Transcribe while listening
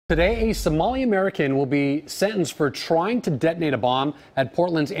Today, a Somali American will be sentenced for trying to detonate a bomb at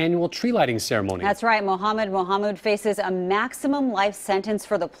Portland's annual tree lighting ceremony. That's right. Mohamed Mohamud faces a maximum life sentence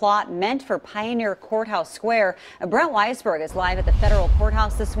for the plot meant for Pioneer Courthouse Square. Brent Weisberg is live at the federal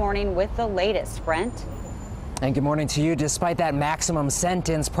courthouse this morning with the latest. Brent? And good morning to you. Despite that maximum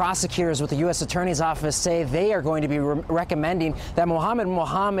sentence, prosecutors with the U.S. Attorney's Office say they are going to be recommending that Mohamed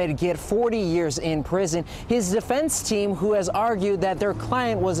Mohamud get 40 years in prison. His defense team, who has argued that their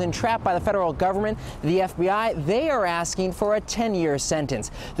client was entrapped by the federal government, the FBI, they are asking for a 10-year sentence.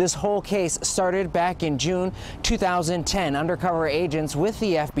 This whole case started back in June 2010. Undercover agents with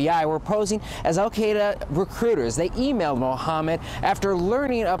the FBI were posing as al-Qaeda recruiters. They emailed Mohamud after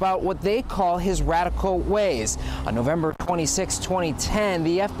learning about what they call his radical ways. On November 26, 2010,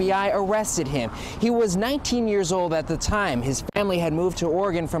 the FBI arrested him. He was 19 years old at the time. His family had moved to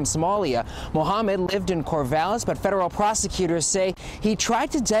Oregon from Somalia. Mohamud lived in Corvallis, but federal prosecutors say he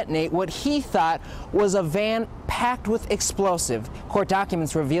tried to detonate what he thought was a van packed with explosive. Court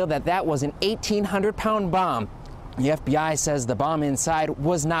documents reveal that that was an 1,800-pound bomb. The FBI says the bomb inside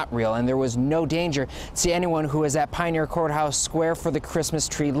was not real and there was no danger to anyone who was at Pioneer Courthouse Square for the Christmas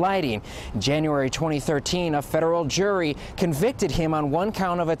tree lighting. In January 2013, a federal jury convicted him on one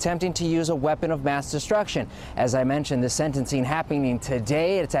count of attempting to use a weapon of mass destruction. As I mentioned, the sentencing happening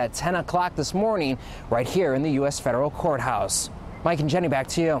today. It's at 10 o'clock this morning right here in the U.S. federal courthouse. Mike and Jenny, back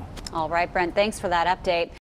to you. All right, Brent, thanks for that update.